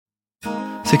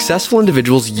Successful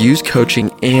individuals use coaching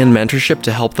and mentorship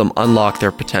to help them unlock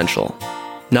their potential.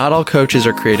 Not all coaches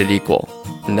are created equal,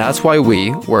 and that's why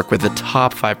we work with the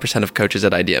top 5% of coaches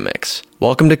at IdeaMix.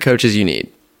 Welcome to Coaches You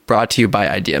Need, brought to you by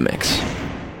IdeaMix.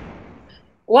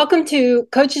 Welcome to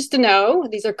Coaches to Know.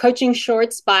 These are coaching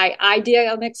shorts by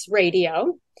IdeaMix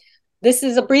Radio. This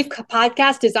is a brief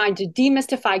podcast designed to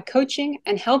demystify coaching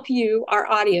and help you, our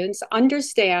audience,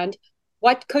 understand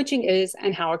what coaching is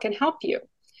and how it can help you.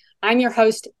 I'm your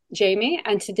host, Jamie,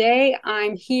 and today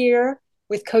I'm here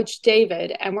with Coach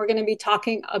David, and we're going to be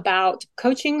talking about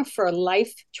coaching for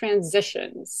life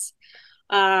transitions.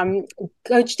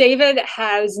 Coach David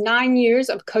has 9 years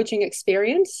of coaching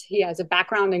experience. He has a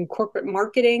background in corporate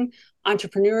marketing,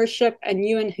 entrepreneurship, and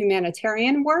UN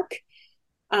humanitarian work.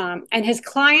 And his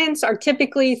clients are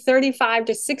typically 35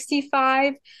 to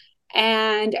 65,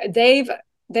 and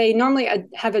they normally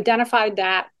have identified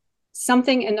that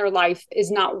something in their life is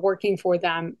not working for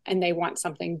them and they want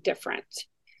something different.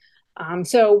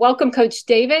 So welcome, Coach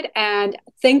David, and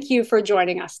thank you for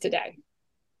joining us today.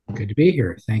 Good to be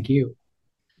here. Thank you.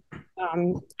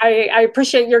 I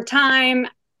appreciate your time,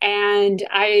 and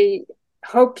I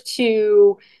hope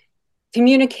to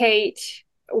communicate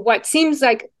what seems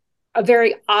like a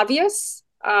very obvious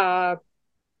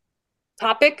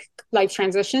topic, life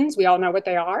transitions. We all know what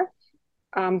they are,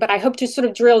 but I hope to sort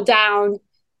of drill down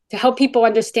to help people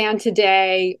understand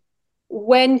today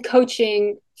when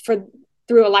coaching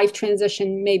through a life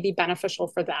transition may be beneficial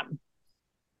for them.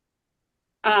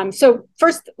 So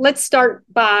first, let's start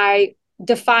by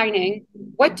defining,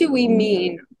 what do we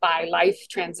mean by life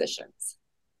transitions?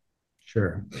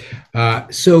 Sure.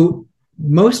 So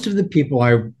most of the people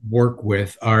I work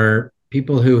with are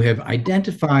people who have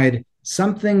identified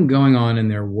something going on in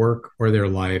their work or their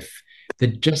life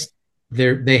that just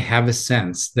they have a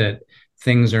sense that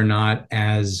things are not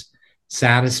as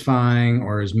satisfying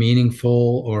or as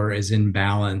meaningful or as in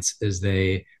balance as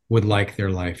they would like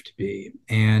their life to be.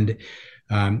 And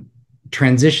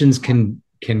transitions can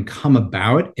come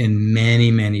about in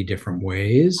many, many different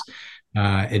ways.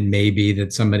 It may be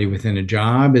that somebody within a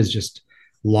job has just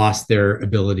lost their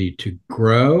ability to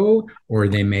grow, or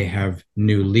they may have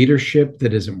new leadership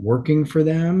that isn't working for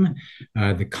them.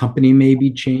 The company may be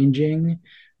changing.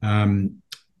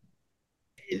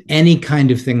 Any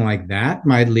kind of thing like that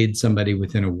might lead somebody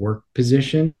within a work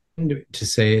position to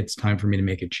say it's time for me to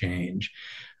make a change.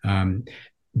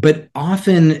 But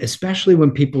often, especially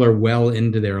when people are well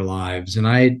into their lives,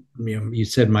 and you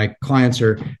said my clients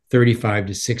are 35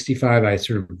 to 65. I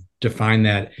sort of define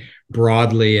that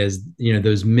broadly as,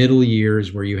 those middle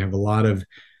years where you have a lot of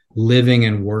living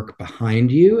and work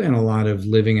behind you and a lot of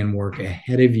living and work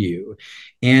ahead of you.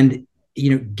 And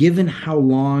given how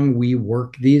long we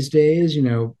work these days,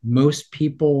 most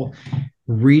people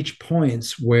reach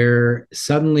points where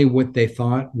suddenly what they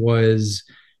thought was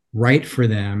right for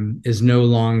them is no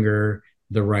longer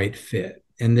the right fit.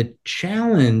 And the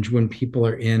challenge when people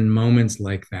are in moments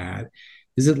like that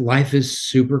is that life is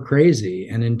super crazy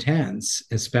and intense,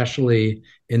 especially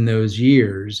in those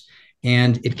years.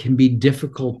 And it can be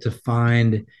difficult to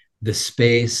find the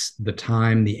space, the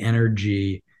time, the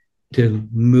energy to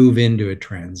move into a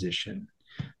transition.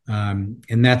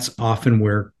 And that's often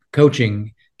where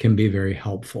coaching can be very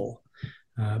helpful.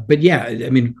 But yeah,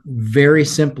 very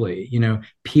simply,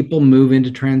 people move into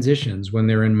transitions when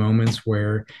they're in moments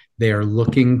where they are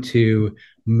looking to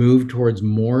move towards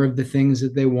more of the things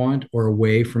that they want or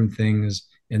away from things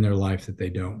in their life that they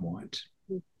don't want.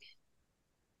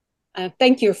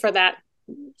 Thank you for that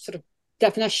sort of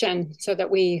definition so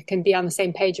that we can be on the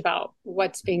same page about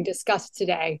what's being discussed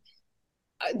today.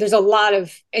 There's a lot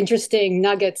of interesting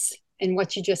nuggets in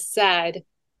what you just said.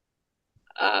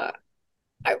 Help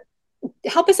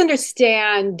us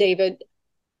understand, David,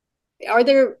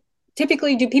 do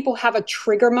people have a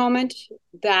trigger moment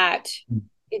that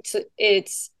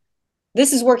it's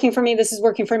this is working for me,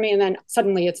 and then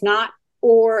suddenly it's not?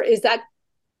 Or is that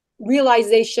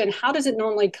realization, how does it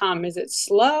normally come? Is it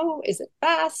slow? Is it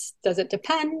fast? Does it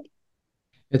depend?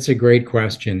 It's a great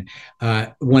question.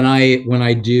 When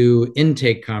I do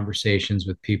intake conversations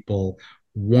with people,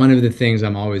 one of the things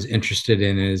I'm always interested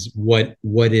in is what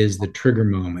is the trigger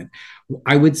moment.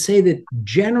 I would say that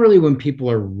generally when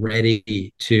people are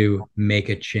ready to make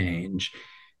a change,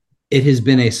 it has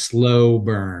been a slow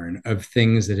burn of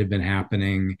things that have been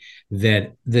happening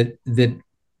that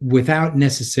without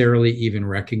necessarily even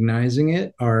recognizing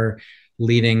it are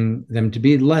leading them to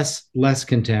be less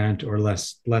content or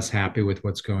less happy with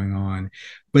what's going on.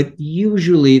 But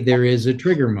usually there is a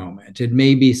trigger moment. It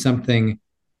may be something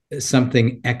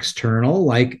external,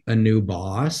 like a new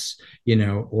boss,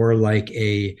 or like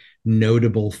a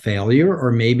notable failure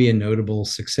or maybe a notable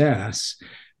success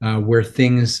where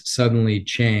things suddenly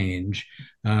change.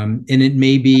 And it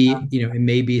may be, it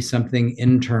may be something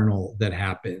internal that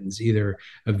happens, either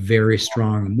a very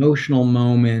strong emotional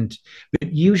moment,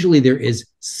 but usually there is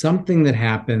something that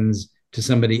happens to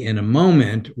somebody in a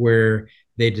moment where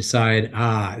they decide,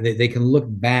 they can look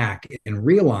back and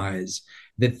realize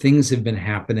that things have been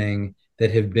happening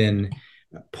that have been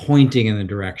pointing in the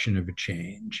direction of a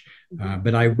change.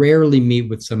 But I rarely meet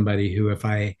with somebody who, if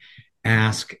I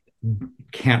ask,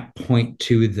 can't point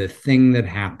to the thing that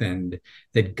happened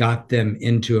that got them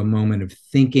into a moment of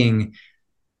thinking,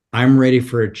 I'm ready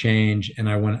for a change and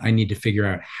I need to figure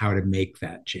out how to make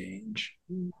that change.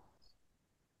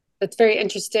 That's very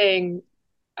interesting.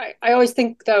 I always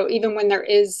think, though, even when there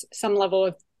is some level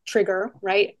of trigger,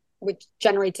 right, which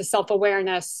generates a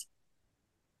self-awareness,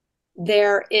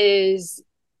 there is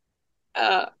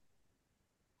a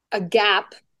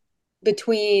gap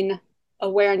between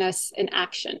awareness and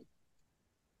action.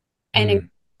 And in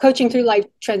coaching through life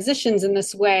transitions in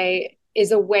this way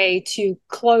is a way to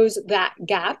close that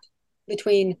gap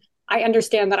between, I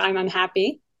understand that I'm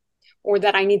unhappy or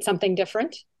that I need something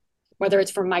different, whether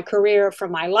it's from my career,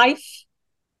 from my life.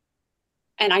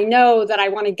 And I know that I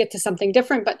want to get to something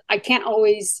different, but I can't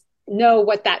always know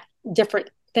what that different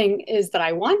thing is that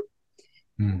I want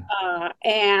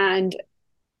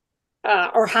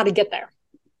or how to get there.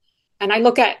 And I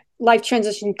look at life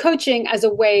transition coaching as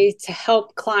a way to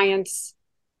help clients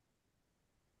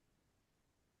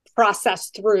process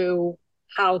through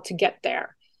how to get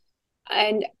there.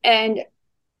 And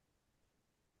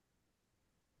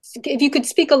if you could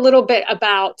speak a little bit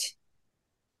about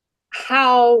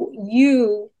how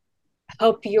you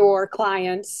help your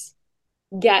clients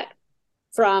get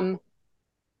from,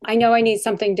 I know I need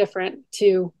something different,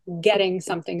 to getting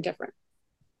something different.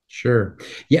 Sure.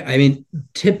 Yeah. I mean,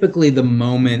 typically the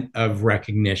moment of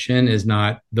recognition is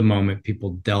not the moment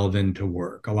people delve into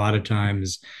work. A lot of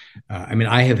times,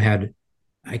 I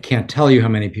can't tell you how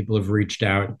many people have reached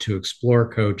out to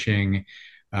explore coaching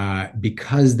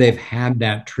because they've had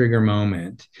that trigger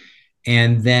moment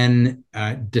and then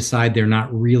decide they're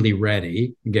not really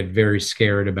ready and get very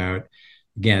scared about,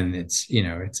 again, it's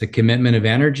a commitment of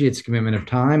energy, it's a commitment of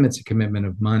time, it's a commitment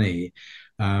of money.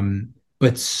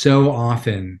 But so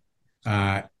often,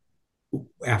 after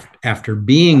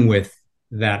being with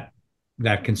that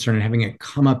concern and having it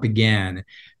come up again,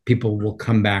 people will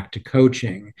come back to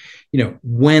coaching.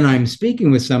 When I'm speaking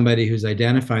with somebody who's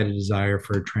identified a desire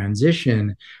for a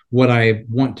transition, what I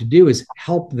want to do is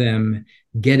help them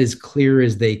get as clear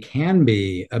as they can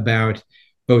be about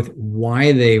both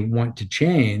why they want to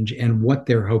change and what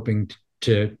they're hoping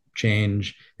to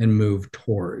change and move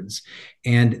towards.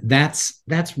 And that's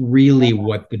really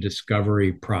what the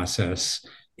discovery process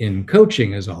in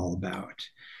coaching is all about.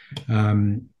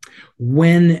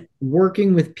 When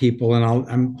working with people,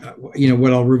 and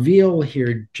what I'll reveal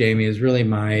here, Jamie, is really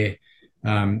my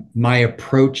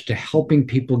approach to helping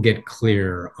people get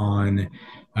clear on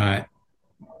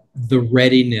the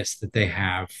readiness that they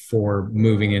have for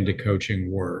moving into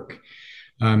coaching work.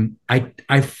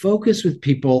 I focus with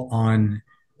people on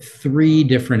 3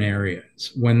 different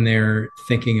areas when they're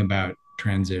thinking about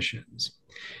transitions.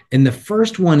 And the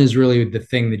first one is really the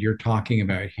thing that you're talking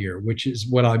about here, which is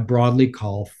what I broadly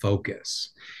call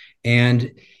focus.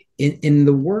 And in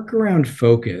the work around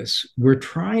focus, we're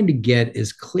trying to get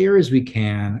as clear as we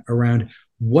can around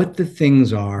what the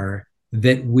things are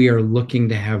that we are looking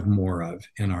to have more of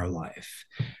in our life,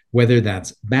 whether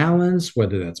that's balance,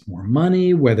 whether that's more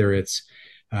money, whether it's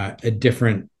a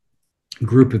different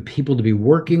group of people to be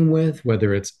working with,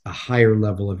 whether it's a higher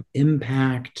level of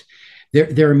impact.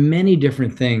 There are many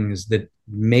different things that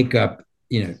make up,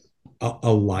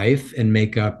 a life and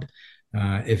make up,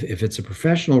 if it's a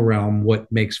professional realm,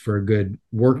 what makes for a good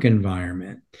work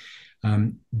environment.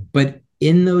 But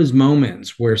in those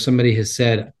moments where somebody has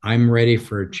said, I'm ready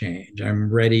for a change,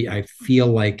 I'm ready, I feel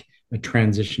like a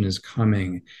transition is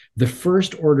coming, the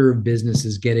first order of business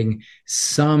is getting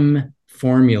some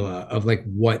formula of like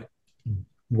what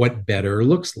better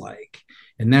looks like.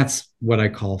 And that's what I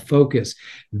call focus.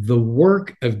 The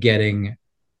work of getting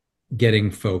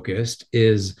focused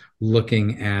is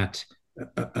looking at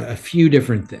a few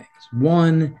different things.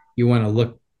 One, you want to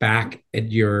look back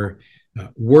at your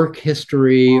work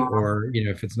history, or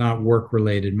if it's not work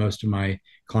related, most of my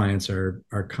clients are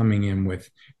coming in with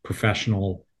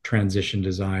professional transition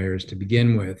desires to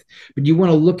begin with. But you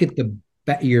want to look at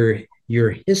your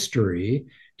history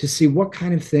to see what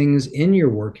kind of things in your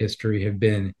work history have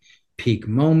been peak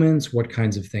moments, what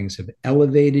kinds of things have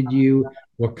elevated you,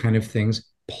 what kind of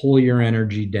things pull your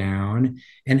energy down,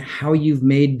 and how you've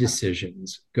made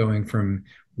decisions going from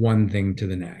one thing to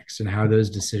the next and how those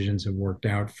decisions have worked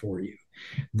out for you.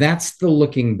 That's the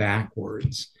looking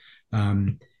backwards.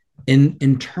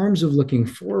 In terms of looking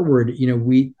forward,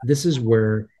 this is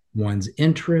where one's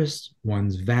interests,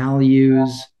 one's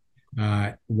values,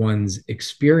 one's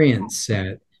experience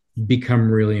set become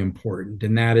really important.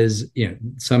 And that is,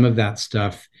 some of that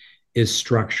stuff is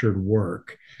structured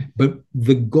work. But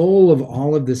the goal of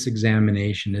all of this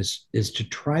examination is to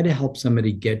try to help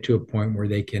somebody get to a point where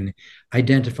they can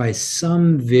identify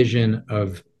some vision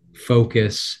of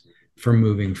focus for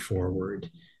moving forward.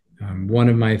 One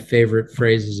of my favorite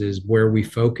phrases is, where we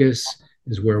focus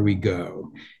is where we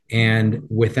go. And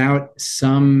without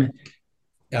some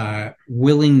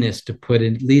willingness to put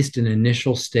at least an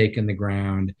initial stake in the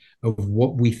ground of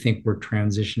what we think we're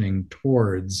transitioning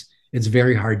towards, it's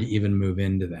very hard to even move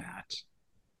into that.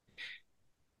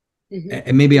 Mm-hmm.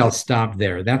 And maybe I'll stop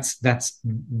there. That's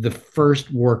the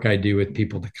first work I do with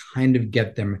people to kind of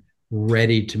get them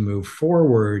ready to move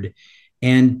forward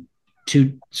and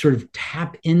to sort of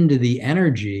tap into the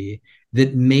energy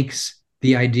that makes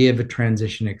the idea of a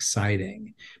transition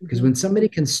exciting. Because mm-hmm. when somebody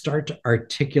can start to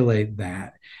articulate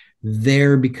that,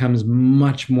 there becomes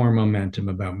much more momentum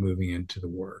about moving into the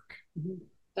work. Mm-hmm.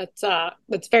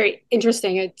 That's very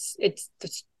interesting. It's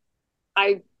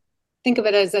I think of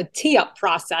it as a tee-up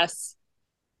process.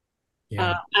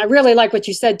 Yeah. I really like what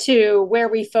you said too. Where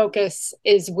we focus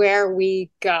is where we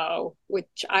go,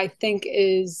 which I think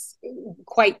is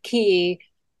quite key,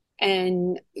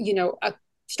 and a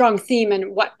strong theme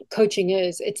in what coaching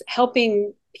is. It's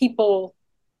helping people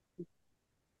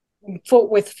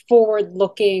with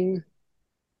forward-looking,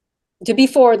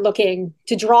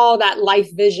 to draw that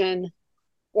life vision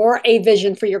or a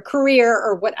vision for your career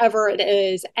or whatever it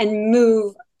is, and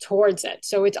move towards it.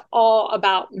 So it's all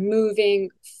about moving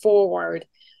forward,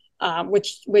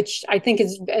 which I think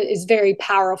is very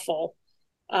powerful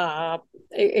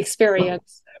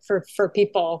experience for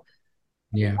people.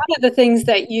 Yeah. One of the things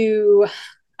that you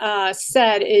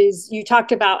said is, you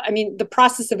talked about, the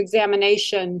process of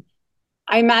examination.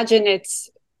 I imagine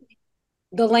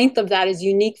the length of that is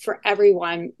unique for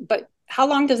everyone, but how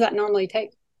long does that normally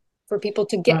take for people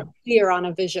to get clear on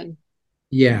a vision?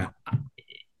 Yeah,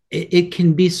 it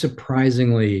can be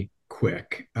surprisingly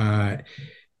quick.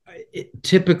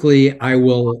 Typically, I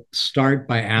will start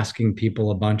by asking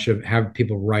people have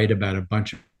people write about a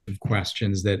bunch of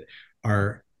questions that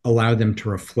allow them to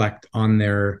reflect on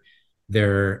their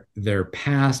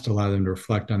past, allow them to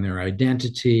reflect on their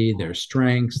identity, their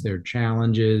strengths, their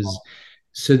challenges,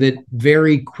 so that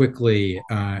very quickly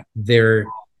they're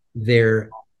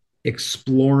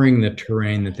exploring the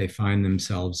terrain that they find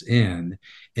themselves in.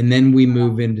 And then we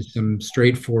move into some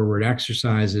straightforward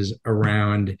exercises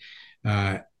around,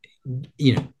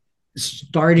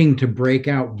 starting to break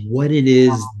out what it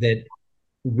is that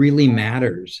really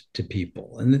matters to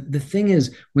people. And the thing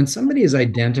is, when somebody has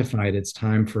identified it's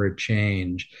time for a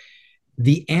change,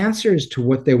 the answers to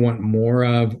what they want more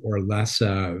of or less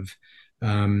of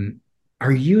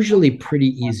are usually pretty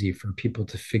easy for people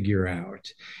to figure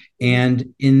out.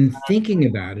 And in thinking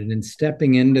about it and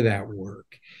stepping into that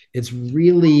work,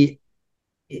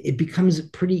 it becomes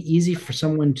pretty easy for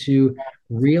someone to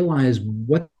realize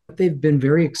what they've been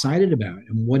very excited about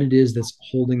and what it is that's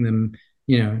holding them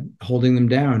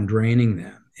down, draining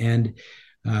them. And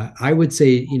I would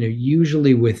say,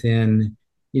 usually within,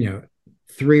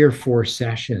 3 or 4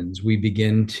 sessions, we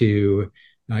begin to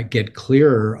get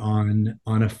clearer on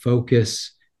a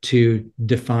focus to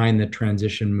define the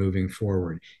transition moving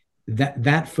forward.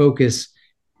 That focus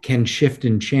can shift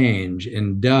and change,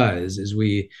 and does, as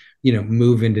we,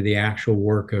 move into the actual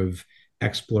work of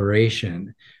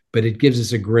exploration, but it gives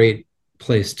us a great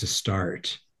place to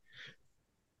start.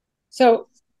 So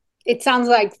it sounds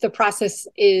like the process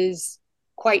is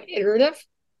quite iterative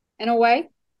in a way.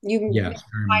 You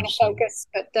find a focus,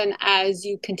 but then as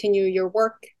you continue your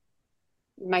work,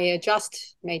 may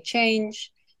adjust, may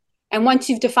change. And once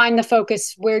you've defined the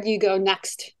focus, where do you go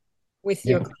next with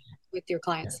your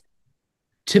clients?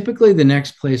 Typically, the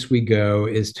next place we go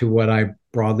is to what I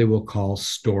broadly will call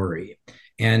story.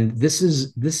 And this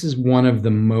is one of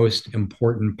the most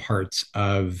important parts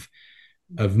of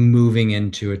moving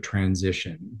into a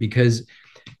transition, because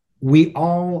we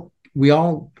all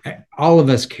of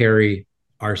us carry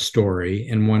our story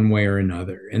in one way or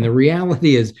another. And the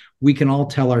reality is, we can all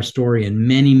tell our story in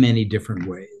many, many different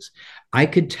ways. I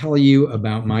could tell you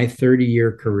about my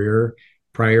 30-year career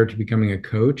prior to becoming a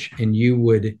coach, and you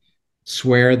would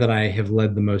swear that I have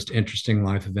led the most interesting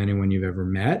life of anyone you've ever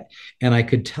met. And I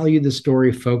could tell you the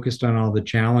story focused on all the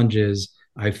challenges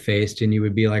I've faced, and you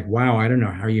would be like, wow, I don't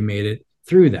know how you made it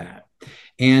through that.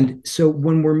 And so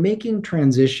when we're making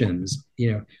transitions,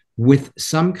 with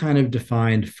some kind of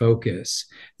defined focus,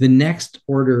 the next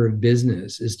order of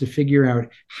business is to figure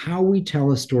out how we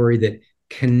tell a story that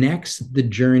connects the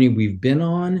journey we've been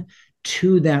on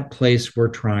to that place we're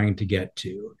trying to get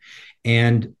to.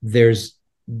 And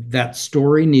that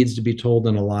story needs to be told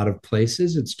in a lot of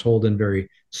places. It's told in very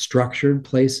structured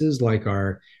places like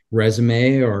our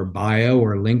resume or bio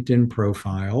or LinkedIn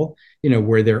profile,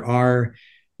 where there are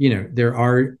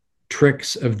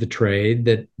tricks of the trade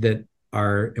that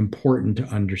are important to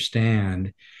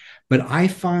understand. But I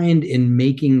find in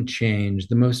making change,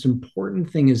 the most important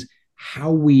thing is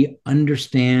how we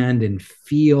understand and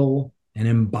feel and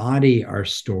embody our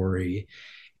story,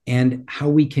 and how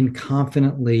we can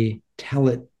confidently tell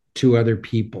it to other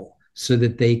people so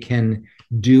that they can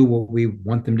do what we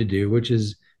want them to do, which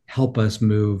is help us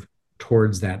move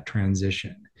towards that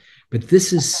transition. But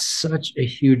this is such a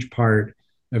huge part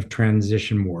of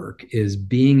transition work, is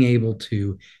being able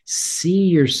to see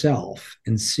yourself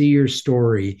and see your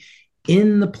story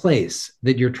in the place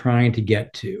that you're trying to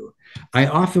get to. I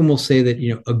often will say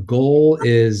that, a goal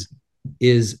is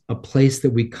a place that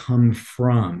we come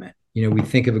from. We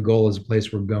think of a goal as a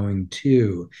place we're going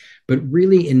to, but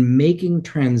really in making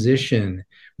transition,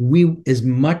 as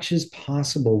much as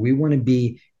possible, we want to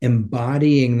be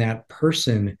embodying that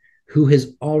person who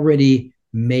has already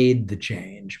made the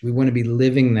change. We want to be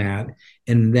living that,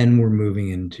 and then we're moving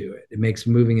into it. It makes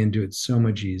moving into it so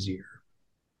much easier.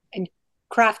 And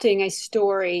crafting a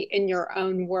story in your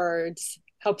own words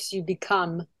helps you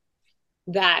become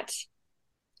that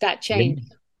change.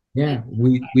 Yeah.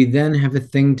 We then have a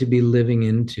thing to be living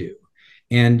into.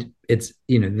 And it's,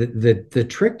 the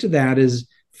trick to that is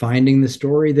finding the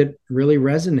story that really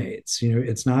resonates.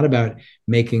 It's not about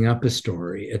making up a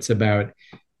story. It's about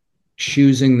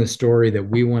choosing the story that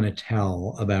we want to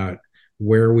tell about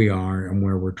where we are and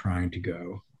where we're trying to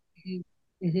go.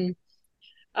 Mm-hmm.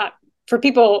 For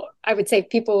people, I would say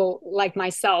people like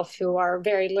myself who are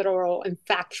very literal and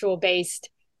factual based,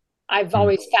 I've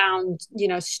always found,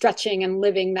 stretching and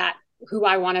living that who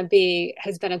I want to be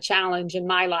has been a challenge in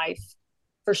my life,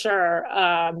 for sure,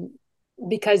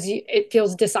 because it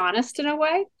feels dishonest in a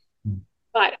way,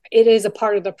 but it is a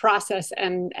part of the process.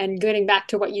 And getting back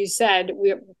to what you said,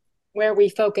 where we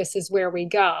focus is where we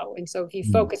go. And so if you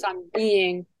focus on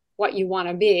being what you want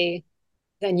to be,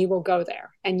 then you will go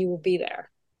there and you will be there.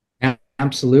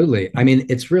 Absolutely. I mean,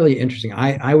 it's really interesting.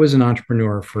 I was an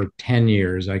entrepreneur for 10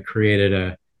 years. I created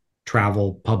a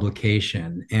travel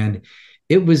publication, and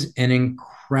it was an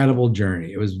incredible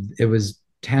journey. It was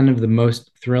 10 of the most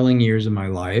thrilling years of my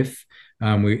life.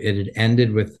 It had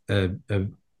ended with a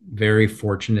very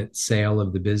fortunate sale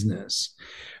of the business.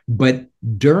 But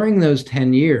during those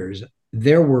 10 years,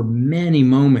 there were many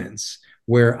moments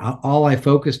where all I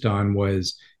focused on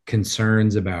was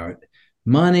concerns about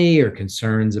money or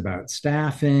concerns about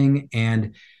staffing,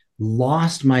 and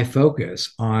lost my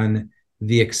focus on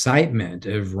the excitement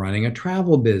of running a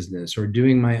travel business or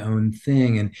doing my own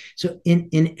thing. And so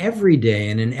in every day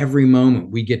and in every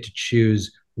moment, we get to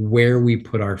choose where we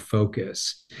put our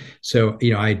focus. So,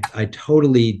 I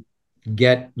totally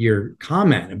get your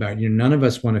comment about, none of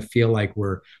us want to feel like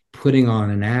we're putting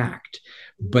on an act.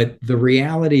 But the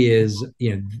reality is,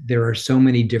 there are so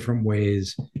many different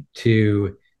ways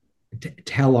to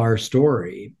tell our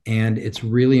story, and it's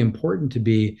really important to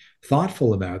be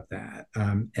thoughtful about that,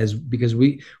 because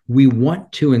we want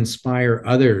to inspire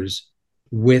others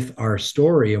with our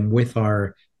story and with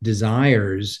our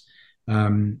desires.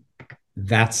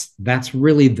 That's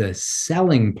really the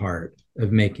selling part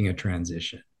of making a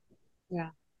transition.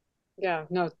 Yeah,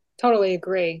 no, totally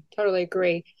agree.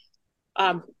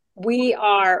 We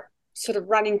are sort of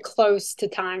running close to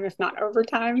time, if not over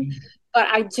time. But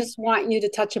I just want you to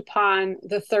touch upon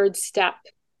the third step.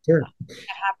 Sure. That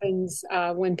happens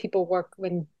when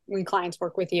clients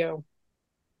work with you.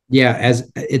 Yeah,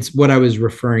 as it's what I was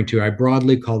referring to. I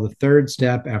broadly call the third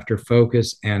step after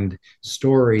focus and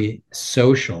story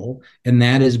social, and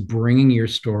that is bringing your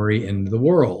story into the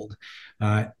world.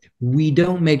 We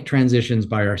don't make transitions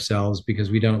by ourselves because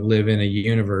we don't live in a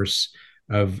universe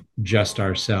of just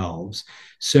ourselves.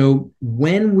 So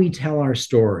when we tell our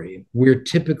story, we're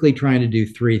typically trying to do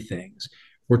three things.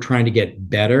 We're trying to get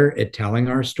better at telling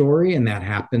our story, and that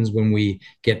happens when we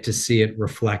get to see it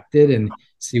reflected and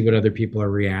see what other people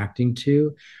are reacting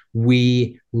to.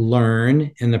 We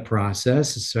learn in the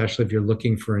process, especially if you're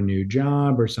looking for a new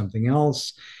job or something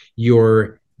else.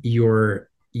 You're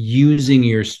using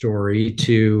your story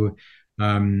to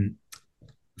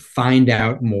find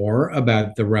out more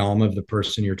about the realm of the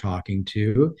person you're talking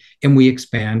to, and we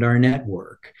expand our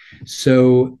network.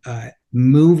 So,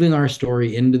 moving our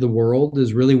story into the world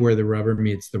is really where the rubber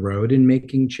meets the road in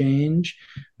making change.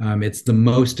 It's the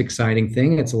most exciting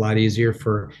thing. It's a lot easier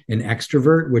for an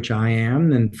extrovert, which I am,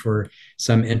 than for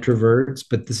some introverts.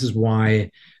 But this is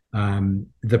why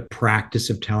the practice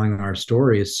of telling our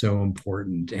story is so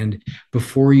important. And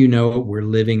before you know it, we're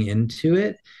living into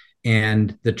it.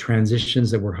 And the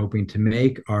transitions that we're hoping to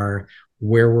make are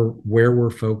where we're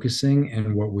focusing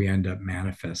and what we end up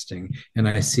manifesting. And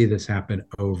I see this happen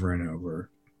over and over.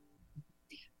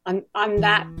 On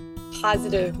that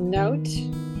positive note,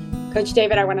 Coach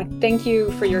David, I want to thank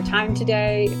you for your time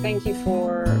today. Thank you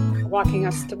for walking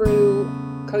us through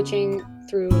coaching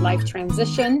through life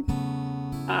transition.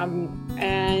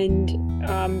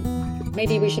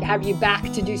 Maybe we should have you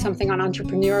back to do something on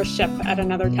entrepreneurship at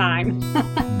another time.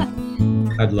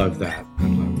 I'd love that.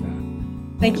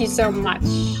 Thank you so much.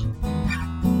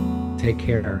 Take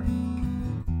care.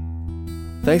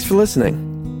 Thanks for listening.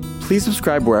 Please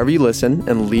subscribe wherever you listen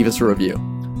and leave us a review.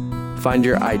 Find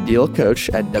your ideal coach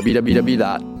at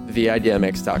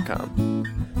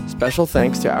www.theideamix.com. Special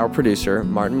thanks to our producer,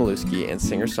 Martin Maluski, and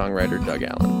singer-songwriter Doug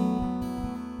Allen.